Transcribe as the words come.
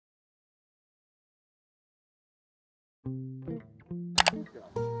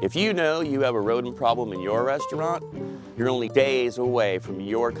If you know you have a rodent problem in your restaurant, you're only days away from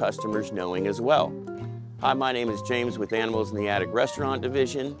your customers knowing as well. Hi, my name is James with Animals in the Attic Restaurant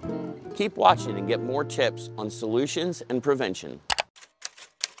Division. Keep watching and get more tips on solutions and prevention.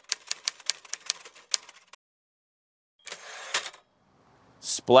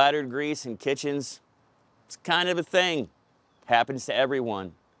 Splattered grease in kitchens, it's kind of a thing. Happens to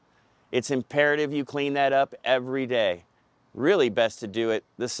everyone. It's imperative you clean that up every day. Really best to do it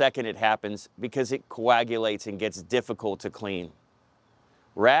the second it happens because it coagulates and gets difficult to clean.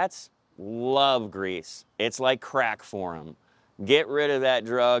 Rats love grease. It's like crack for them. Get rid of that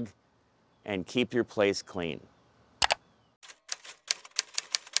drug and keep your place clean.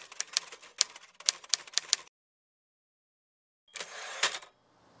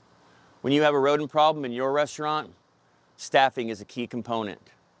 When you have a rodent problem in your restaurant, staffing is a key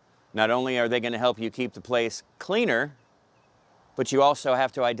component. Not only are they going to help you keep the place cleaner, but you also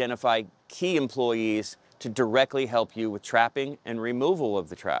have to identify key employees to directly help you with trapping and removal of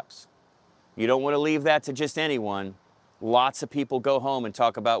the traps. You don't want to leave that to just anyone. Lots of people go home and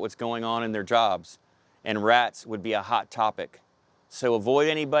talk about what's going on in their jobs, and rats would be a hot topic. So avoid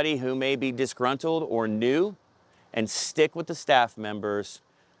anybody who may be disgruntled or new, and stick with the staff members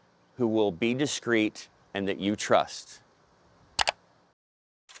who will be discreet and that you trust.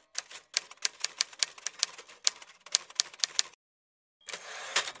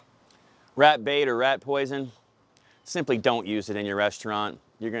 Rat bait or rat poison, simply don't use it in your restaurant.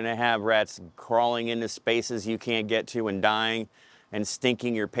 You're going to have rats crawling into spaces you can't get to and dying and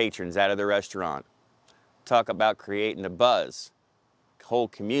stinking your patrons out of the restaurant. Talk about creating a buzz. The whole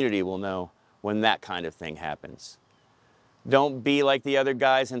community will know when that kind of thing happens. Don't be like the other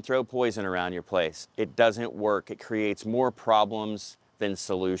guys and throw poison around your place. It doesn't work. It creates more problems than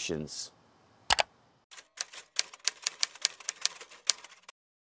solutions.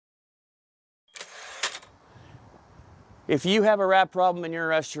 If you have a rat problem in your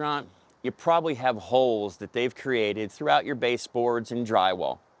restaurant, you probably have holes that they've created throughout your baseboards and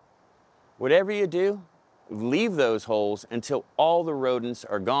drywall. Whatever you do, leave those holes until all the rodents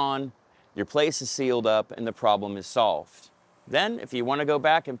are gone, your place is sealed up, and the problem is solved. Then, if you want to go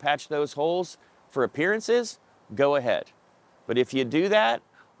back and patch those holes for appearances, go ahead. But if you do that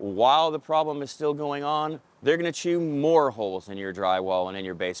while the problem is still going on, they're going to chew more holes in your drywall and in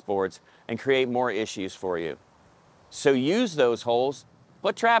your baseboards and create more issues for you. So use those holes,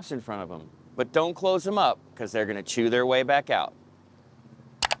 put traps in front of them, but don't close them up because they're going to chew their way back out.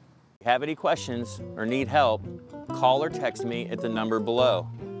 If you have any questions or need help, call or text me at the number below.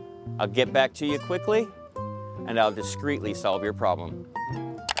 I'll get back to you quickly and I'll discreetly solve your problem.